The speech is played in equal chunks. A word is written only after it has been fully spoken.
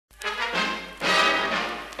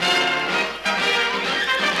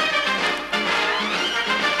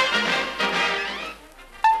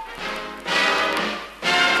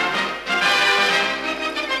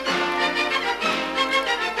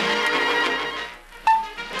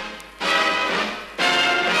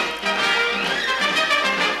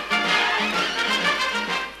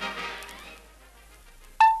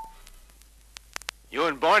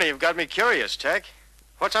you've got me curious, Tech.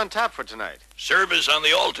 What's on tap for tonight? Service on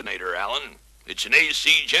the Alternator, Alan. It's an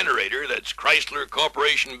AC generator that's Chrysler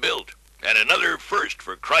Corporation built, and another first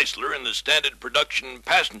for Chrysler in the standard production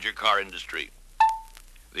passenger car industry.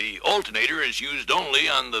 The Alternator is used only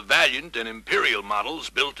on the Valiant and Imperial models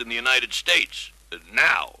built in the United States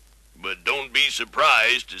now, but don't be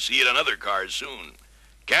surprised to see it on other cars soon.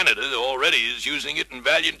 Canada already is using it in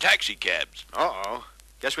Valiant taxi cabs. Uh-oh.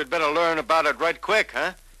 Guess we'd better learn about it right quick,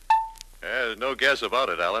 huh? There's no guess about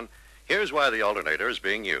it, Alan. Here's why the alternator is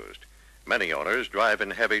being used. Many owners drive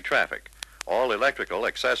in heavy traffic. All electrical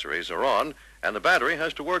accessories are on, and the battery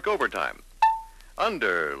has to work overtime.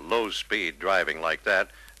 Under low-speed driving like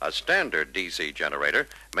that, a standard DC generator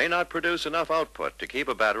may not produce enough output to keep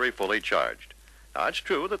a battery fully charged. Now, it's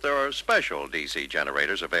true that there are special DC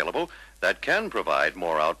generators available that can provide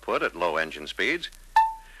more output at low engine speeds,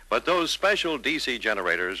 but those special DC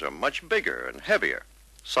generators are much bigger and heavier.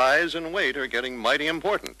 Size and weight are getting mighty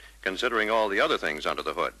important, considering all the other things under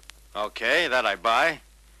the hood. Okay, that I buy.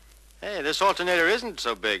 Hey, this alternator isn't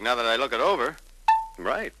so big now that I look it over.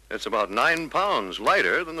 Right. It's about 9 pounds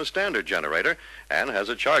lighter than the standard generator and has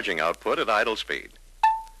a charging output at idle speed.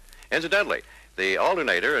 Incidentally, the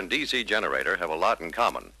alternator and DC generator have a lot in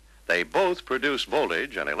common. They both produce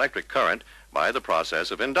voltage and electric current by the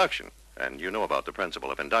process of induction, and you know about the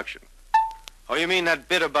principle of induction. Oh, you mean that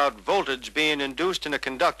bit about voltage being induced in a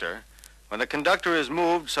conductor when the conductor is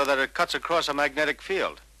moved so that it cuts across a magnetic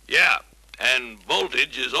field? Yeah, and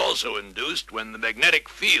voltage is also induced when the magnetic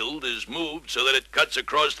field is moved so that it cuts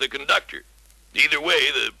across the conductor. Either way,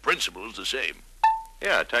 the principle's the same.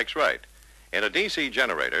 Yeah, Tech's right. In a DC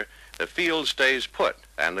generator, the field stays put,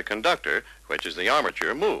 and the conductor, which is the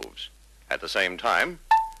armature, moves. At the same time,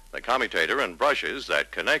 the commutator and brushes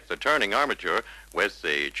that connect the turning armature with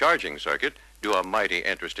the charging circuit do a mighty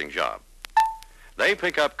interesting job. They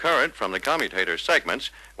pick up current from the commutator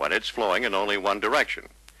segments when it's flowing in only one direction.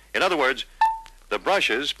 In other words, the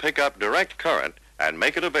brushes pick up direct current and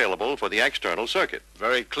make it available for the external circuit.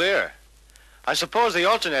 Very clear. I suppose the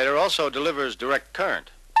alternator also delivers direct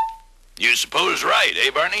current. You suppose right,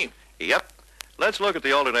 eh, Barney? Yep. Let's look at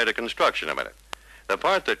the alternator construction a minute. The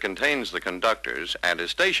part that contains the conductors and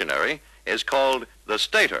is stationary is called the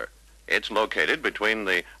stator. It's located between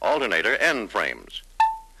the alternator end frames.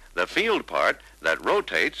 The field part that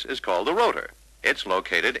rotates is called the rotor. It's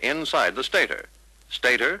located inside the stator.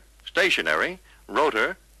 Stator, stationary,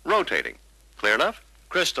 rotor, rotating. Clear enough?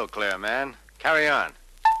 Crystal clear, man. Carry on.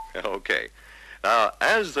 Okay. Now,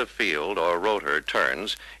 as the field or rotor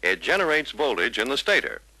turns, it generates voltage in the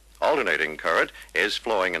stator. Alternating current is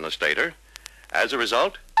flowing in the stator. As a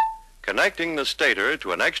result, connecting the stator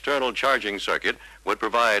to an external charging circuit would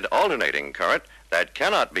provide alternating current that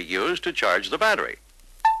cannot be used to charge the battery.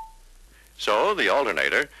 So the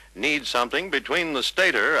alternator needs something between the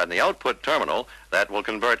stator and the output terminal that will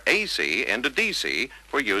convert AC into DC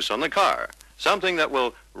for use on the car, something that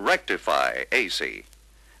will rectify AC.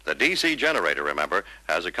 The DC generator, remember,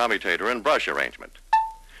 has a commutator and brush arrangement.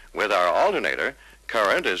 With our alternator,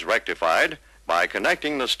 current is rectified by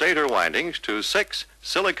connecting the stator windings to 6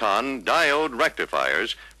 silicon diode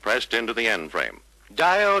rectifiers pressed into the end frame.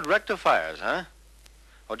 Diode rectifiers, huh?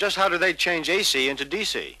 Well, just how do they change AC into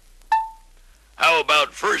DC? How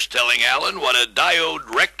about first telling Alan what a diode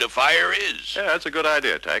rectifier is? Yeah, that's a good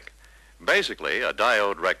idea, Tech. Basically, a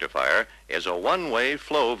diode rectifier is a one-way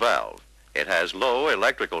flow valve. It has low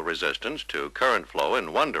electrical resistance to current flow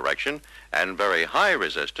in one direction and very high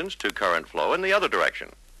resistance to current flow in the other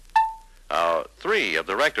direction. Now, 3 of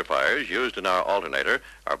the rectifiers used in our alternator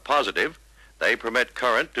are positive. They permit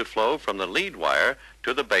current to flow from the lead wire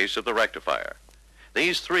to the base of the rectifier.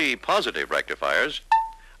 These 3 positive rectifiers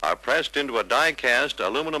are pressed into a die-cast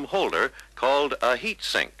aluminum holder called a heat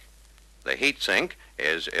sink. The heat sink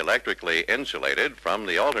is electrically insulated from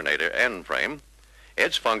the alternator end frame.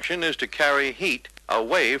 Its function is to carry heat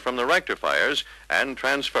away from the rectifiers and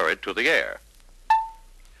transfer it to the air.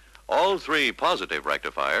 All 3 positive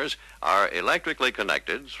rectifiers are electrically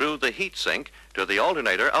connected through the heat sink to the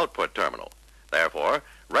alternator output terminal. Therefore,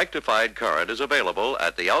 rectified current is available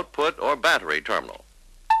at the output or battery terminal.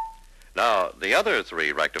 Now, the other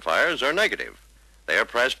 3 rectifiers are negative. They are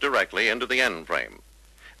pressed directly into the end frame.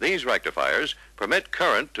 These rectifiers permit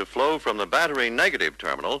current to flow from the battery negative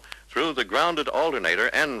terminal through the grounded alternator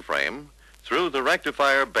end frame, through the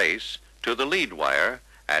rectifier base, to the lead wire,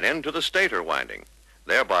 and into the stator winding,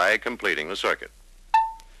 thereby completing the circuit.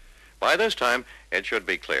 By this time, it should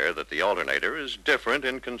be clear that the alternator is different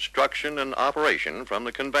in construction and operation from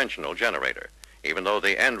the conventional generator, even though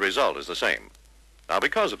the end result is the same. Now,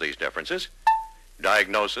 because of these differences,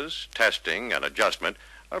 diagnosis, testing, and adjustment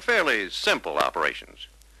are fairly simple operations.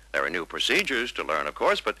 There are new procedures to learn, of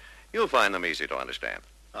course, but you'll find them easy to understand.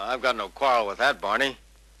 I've got no quarrel with that, Barney.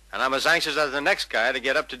 And I'm as anxious as the next guy to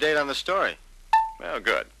get up to date on the story. Well,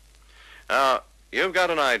 good. Now, you've got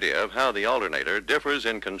an idea of how the alternator differs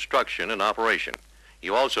in construction and operation.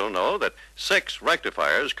 You also know that 6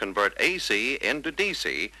 rectifiers convert AC into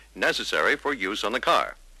DC necessary for use on the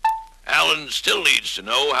car. Alan still needs to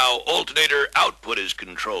know how alternator output is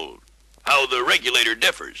controlled, how the regulator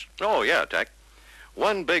differs. Oh, yeah, Tech.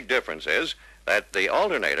 One big difference is that the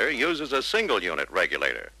alternator uses a single-unit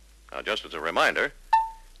regulator. Now, just as a reminder,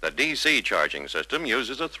 the DC charging system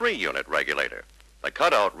uses a 3-unit regulator. The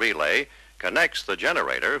cutout relay connects the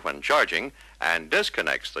generator when charging and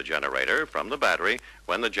disconnects the generator from the battery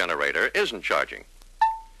when the generator isn't charging.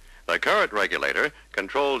 The current regulator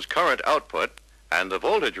controls current output, and the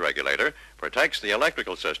voltage regulator protects the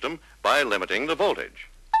electrical system by limiting the voltage.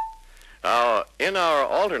 Now, in our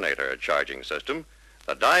alternator charging system,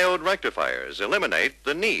 the diode rectifiers eliminate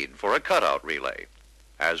the need for a cutout relay.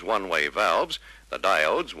 As one-way valves, the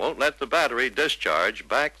diodes won't let the battery discharge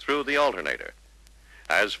back through the alternator.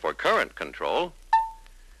 As for current control,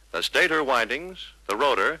 the stator windings, the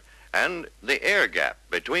rotor, and the air gap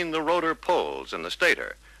between the rotor poles and the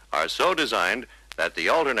stator are so designed that the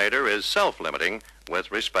alternator is self-limiting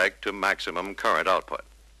with respect to maximum current output.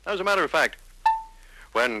 As a matter of fact,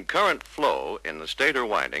 when current flow in the stator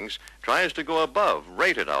windings tries to go above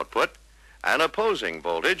rated output, an opposing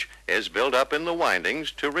voltage is built up in the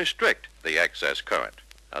windings to restrict the excess current.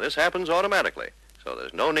 Now, this happens automatically, so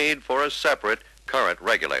there's no need for a separate current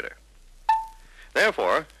regulator.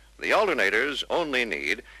 Therefore, the alternator's only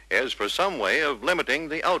need is for some way of limiting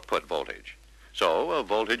the output voltage. So, a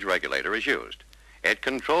voltage regulator is used. It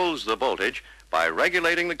controls the voltage by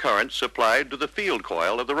regulating the current supplied to the field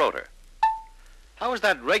coil of the rotor. How is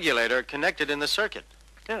that regulator connected in the circuit?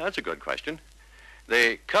 Yeah, that's a good question.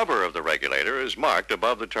 The cover of the regulator is marked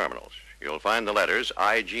above the terminals. You'll find the letters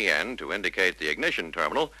IGN to indicate the ignition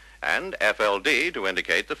terminal and FLD to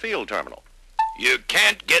indicate the field terminal. You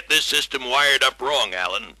can't get this system wired up wrong,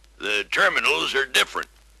 Alan. The terminals are different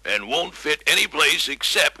and won't fit any place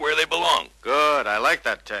except where they belong. Good, I like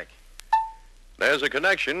that, Tech. There's a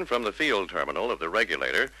connection from the field terminal of the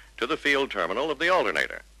regulator to the field terminal of the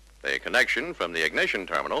alternator. The connection from the ignition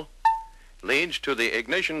terminal leads to the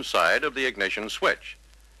ignition side of the ignition switch.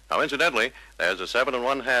 Now, incidentally, there's a 7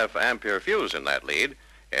 1/2 ampere fuse in that lead.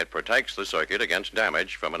 It protects the circuit against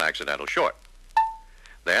damage from an accidental short.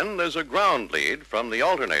 Then there's a ground lead from the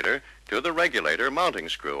alternator to the regulator mounting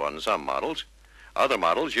screw on some models. Other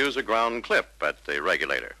models use a ground clip at the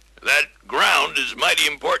regulator. That ground is mighty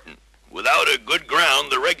important. Without a good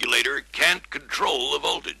ground, the regulator can't control the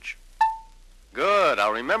voltage. Good,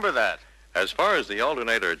 I'll remember that. As far as the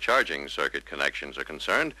alternator charging circuit connections are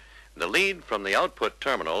concerned, the lead from the output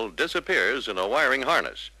terminal disappears in a wiring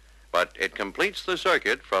harness, but it completes the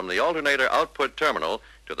circuit from the alternator output terminal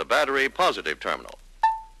to the battery positive terminal.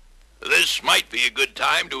 This might be a good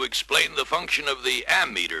time to explain the function of the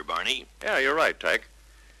ammeter, Barney. Yeah, you're right, Tech.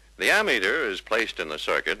 The ammeter is placed in the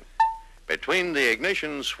circuit between the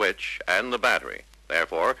ignition switch and the battery.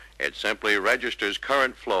 Therefore, it simply registers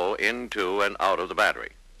current flow into and out of the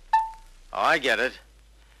battery. Oh, I get it.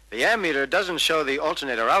 The ammeter doesn't show the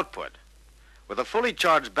alternator output. With a fully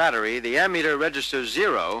charged battery, the ammeter registers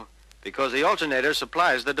 0 because the alternator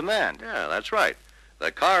supplies the demand. Yeah, that's right.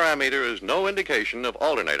 The car ammeter is no indication of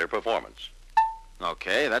alternator performance.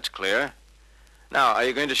 Okay, that's clear. Now, are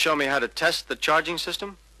you going to show me how to test the charging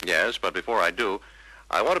system? Yes, but before I do,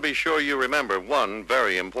 I want to be sure you remember one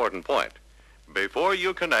very important point. Before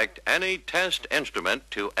you connect any test instrument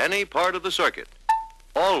to any part of the circuit,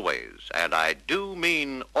 always, and I do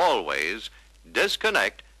mean always,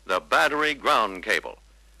 disconnect the battery ground cable.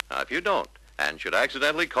 Now, if you don't, and should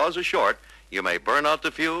accidentally cause a short, you may burn out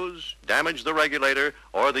the fuse, damage the regulator,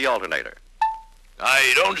 or the alternator.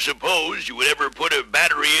 I don't suppose you would ever put a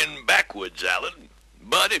battery in backwards, Alan.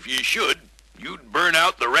 But if you should, you'd burn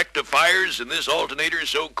out the rectifiers in this alternator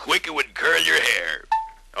so quick it would curl your hair.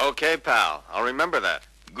 Okay, pal. I'll remember that.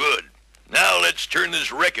 Good. Now let's turn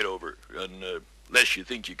this record over, unless you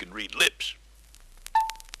think you can read lips.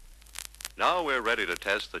 Now we're ready to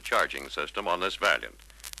test the charging system on this Valiant.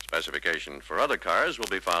 Specification for other cars will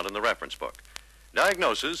be found in the reference book.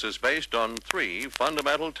 Diagnosis is based on 3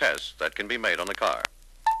 fundamental tests that can be made on the car.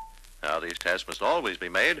 Now, these tests must always be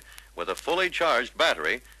made with a fully charged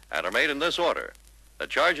battery and are made in this order: the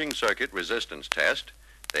charging circuit resistance test,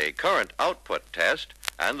 the current output test,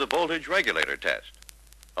 and the voltage regulator test.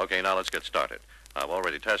 Okay, now let's get started. I've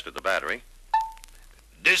already tested the battery.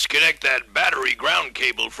 Disconnect that battery ground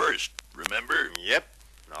cable first, remember? Yep.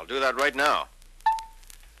 I'll do that right now.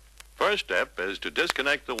 First step is to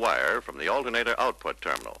disconnect the wire from the alternator output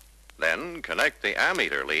terminal. Then connect the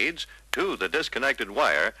ammeter leads to the disconnected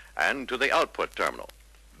wire and to the output terminal.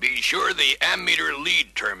 Be sure the ammeter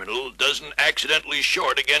lead terminal doesn't accidentally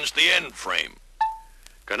short against the end frame.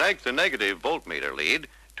 Connect the negative voltmeter lead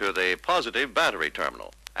to the positive battery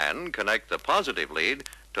terminal and connect the positive lead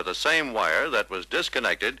to the same wire that was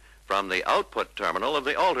disconnected from the output terminal of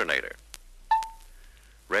the alternator.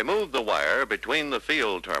 Remove the wire between the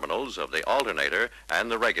field terminals of the alternator and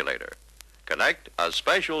the regulator. Connect a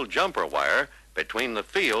special jumper wire between the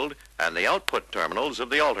field and the output terminals of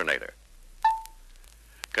the alternator.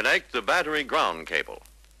 Connect the battery ground cable.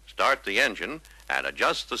 Start the engine and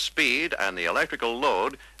adjust the speed and the electrical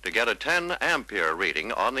load to get a 10 ampere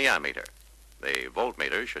reading on the ammeter. The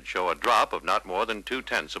voltmeter should show a drop of not more than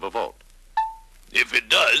 0.2 of a volt. If it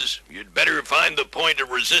does, you'd better find the point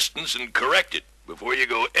of resistance and correct it before you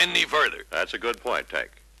go any further. That's a good point,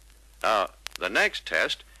 Tech. Now, the next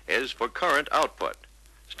test is for current output.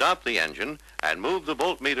 Stop the engine and move the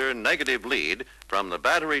voltmeter negative lead from the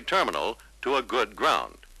battery terminal to a good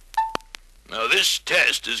ground. Now, this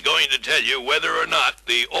test is going to tell you whether or not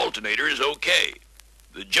the alternator is okay.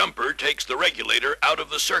 The jumper takes the regulator out of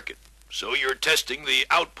the circuit, so you're testing the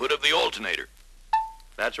output of the alternator.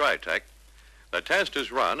 That's right, Tech. The test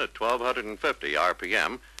is run at 1250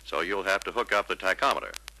 RPM, so you'll have to hook up the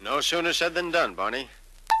tachometer. No sooner said than done, Barney.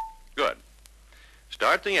 Good.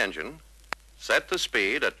 Start the engine, set the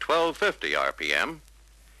speed at 1250 RPM,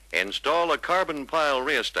 install a carbon pile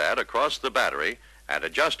rheostat across the battery, and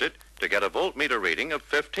adjust it to get a voltmeter reading of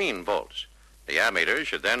 15 volts. The ammeter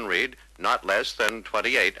should then read not less than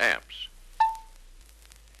 28 amps.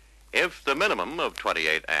 If the minimum of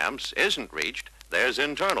 28 amps isn't reached, there's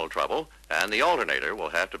internal trouble, and the alternator will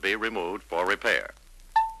have to be removed for repair.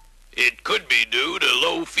 It could be due to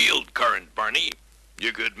low field current, Barney.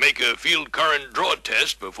 You could make a field current draw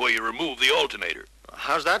test before you remove the alternator.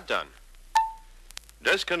 How's that done?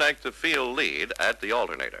 Disconnect the field lead at the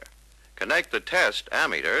alternator. Connect the test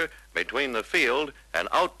ammeter between the field and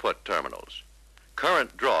output terminals.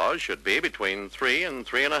 Current draw should be between 3 and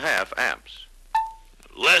 3.5 amps.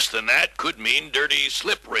 Less than that could mean dirty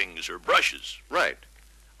slip rings or brushes. Right.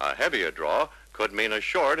 A heavier draw could mean a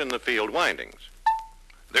short in the field windings.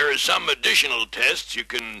 There are some additional tests you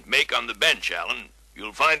can make on the bench, Alan.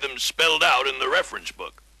 You'll find them spelled out in the reference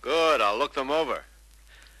book. Good, I'll look them over.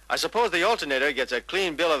 I suppose the alternator gets a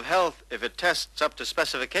clean bill of health if it tests up to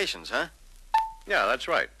specifications, huh? Yeah, that's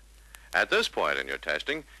right. At this point in your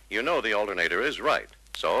testing, you know the alternator is right.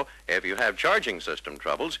 So, if you have charging system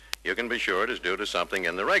troubles, you can be sure it is due to something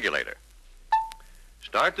in the regulator.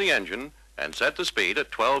 Start the engine and set the speed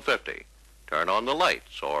at 1250. Turn on the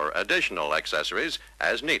lights or additional accessories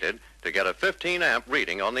as needed to get a 15 amp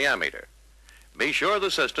reading on the ammeter. Be sure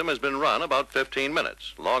the system has been run about 15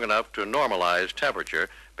 minutes, long enough to normalize temperature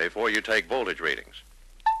before you take voltage readings.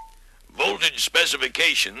 Voltage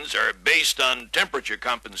specifications are based on temperature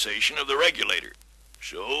compensation of the regulator.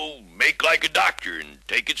 So make like a doctor and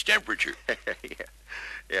take its temperature.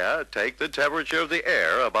 Yeah, take the temperature of the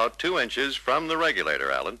air about 2 inches from the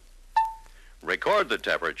regulator, Alan. Record the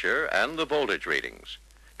temperature and the voltage readings.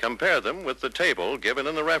 Compare them with the table given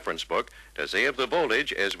in the reference book to see if the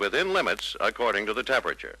voltage is within limits according to the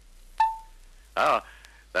temperature. Now,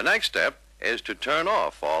 the next step is to turn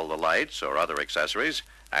off all the lights or other accessories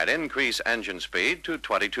and increase engine speed to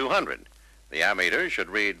 2200. The ammeter should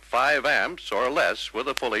read 5 amps or less with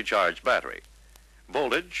a fully charged battery.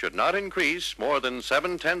 Voltage should not increase more than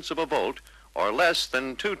 0.7 of a volt or less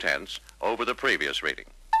than 0.2 over the previous reading.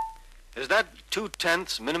 Is that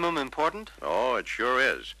 0.2 minimum important? Oh, it sure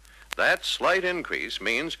is. That slight increase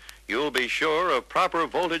means you'll be sure of proper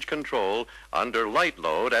voltage control under light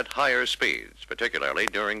load at higher speeds, particularly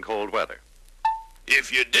during cold weather.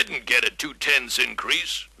 If you didn't get a 0.2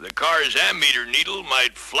 increase, the car's ammeter needle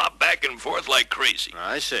might flop back and forth like crazy.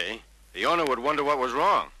 I see. The owner would wonder what was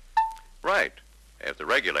wrong. Right. If the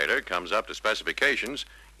regulator comes up to specifications,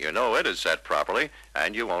 you know it is set properly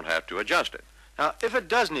and you won't have to adjust it. Now, if it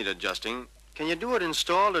does need adjusting, can you do it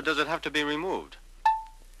installed or does it have to be removed?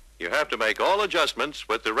 You have to make all adjustments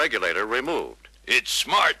with the regulator removed. It's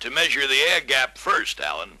smart to measure the air gap first,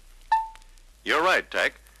 Alan. You're right,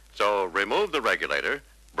 Tech. So remove the regulator,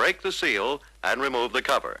 break the seal, and remove the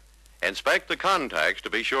cover. Inspect the contacts to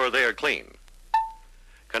be sure they are clean.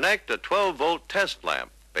 Connect a 12-volt test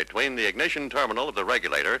lamp between the ignition terminal of the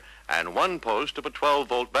regulator and one post of a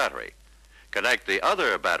 12-volt battery. Connect the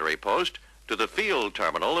other battery post to the field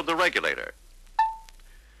terminal of the regulator.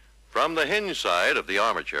 From the hinge side of the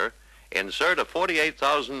armature, insert a 48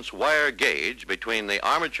 thousandths wire gauge between the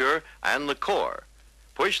armature and the core.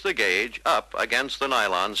 Push the gauge up against the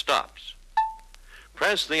nylon stops.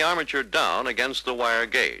 Press the armature down against the wire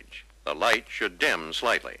gauge. The light should dim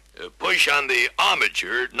slightly. Push on the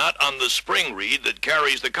armature, not on the spring reed that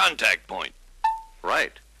carries the contact point.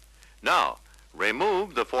 Right. Now,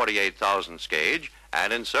 remove the 48 thousandths gauge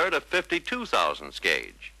and insert a 52 thousandths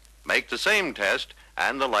gauge. Make the same test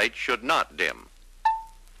and the light should not dim.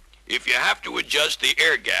 If you have to adjust the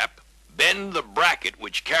air gap, bend the bracket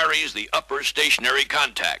which carries the upper stationary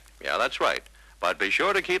contact. Yeah, that's right. But be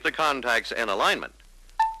sure to keep the contacts in alignment.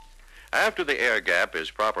 After the air gap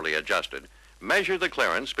is properly adjusted, measure the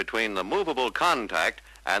clearance between the movable contact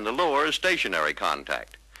and the lower stationary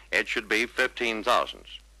contact. It should be 15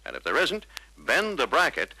 thousandths. And if there isn't, bend the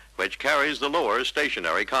bracket which carries the lower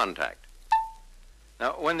stationary contact.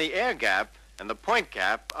 Now, when the air gap and the point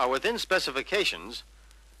gap are within specifications,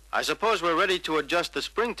 I suppose we're ready to adjust the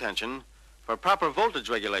spring tension for proper voltage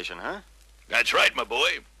regulation, huh? That's right, my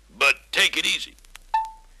boy. But take it easy.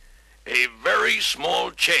 A very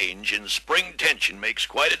small change in spring tension makes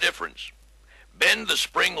quite a difference. Bend the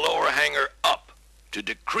spring lower hanger up to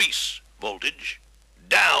decrease voltage,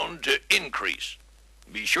 down to increase.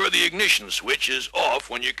 Be sure the ignition switch is off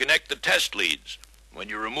when you connect the test leads, when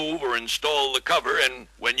you remove or install the cover, and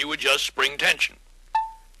when you adjust spring tension.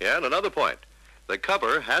 Yeah, and another point. The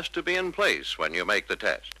cover has to be in place when you make the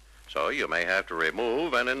test. So you may have to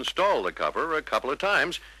remove and install the cover a couple of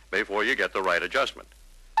times before you get the right adjustment.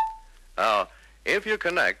 Now, if you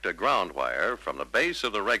connect a ground wire from the base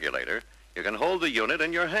of the regulator, you can hold the unit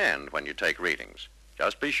in your hand when you take readings.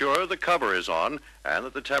 Just be sure the cover is on and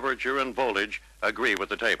that the temperature and voltage agree with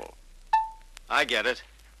the table. I get it.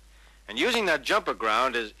 And using that jumper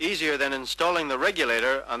ground is easier than installing the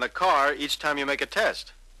regulator on the car each time you make a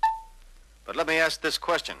test. But let me ask this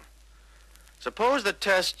question. Suppose the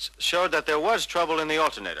tests showed that there was trouble in the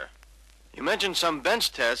alternator. You mentioned some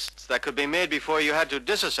bench tests that could be made before you had to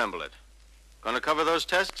disassemble it. Going to cover those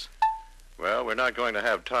tests? Well, we're not going to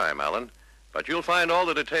have time, Alan, but you'll find all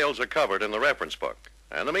the details are covered in the reference book.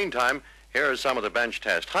 In the meantime, here are some of the bench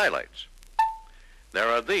test highlights. There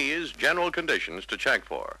are these general conditions to check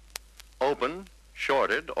for: open,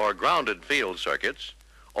 shorted, or grounded field circuits,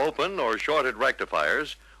 open or shorted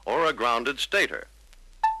rectifiers, or a grounded stator.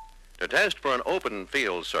 To test for an open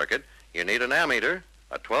field circuit, you need an ammeter,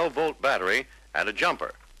 a 12-volt battery, and a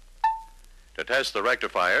jumper. To test the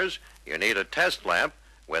rectifiers, you need a test lamp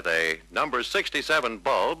with a number 67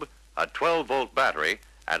 bulb, a 12-volt battery,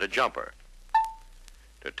 and a jumper.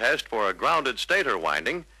 To test for a grounded stator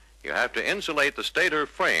winding, you have to insulate the stator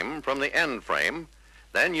frame from the end frame,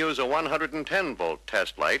 then use a 110-volt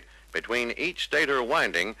test light between each stator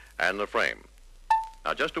winding and the frame.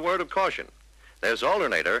 Now, just a word of caution. This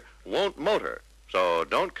alternator won't motor, so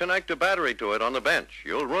don't connect a battery to it on the bench.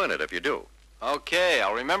 You'll ruin it if you do. Okay,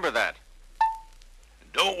 I'll remember that.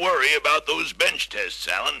 Don't worry about those bench tests,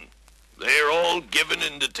 Alan. They're all given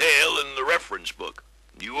in detail in the reference book.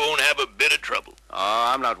 You won't have a bit of trouble.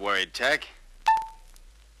 Oh, I'm not worried, Tech.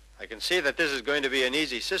 I can see that this is going to be an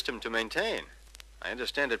easy system to maintain. I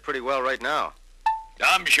understand it pretty well right now.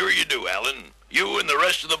 I'm sure you do, Alan. You and the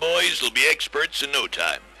rest of the boys will be experts in no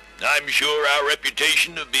time. I'm sure our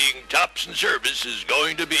reputation of being tops in service is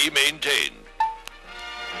going to be maintained.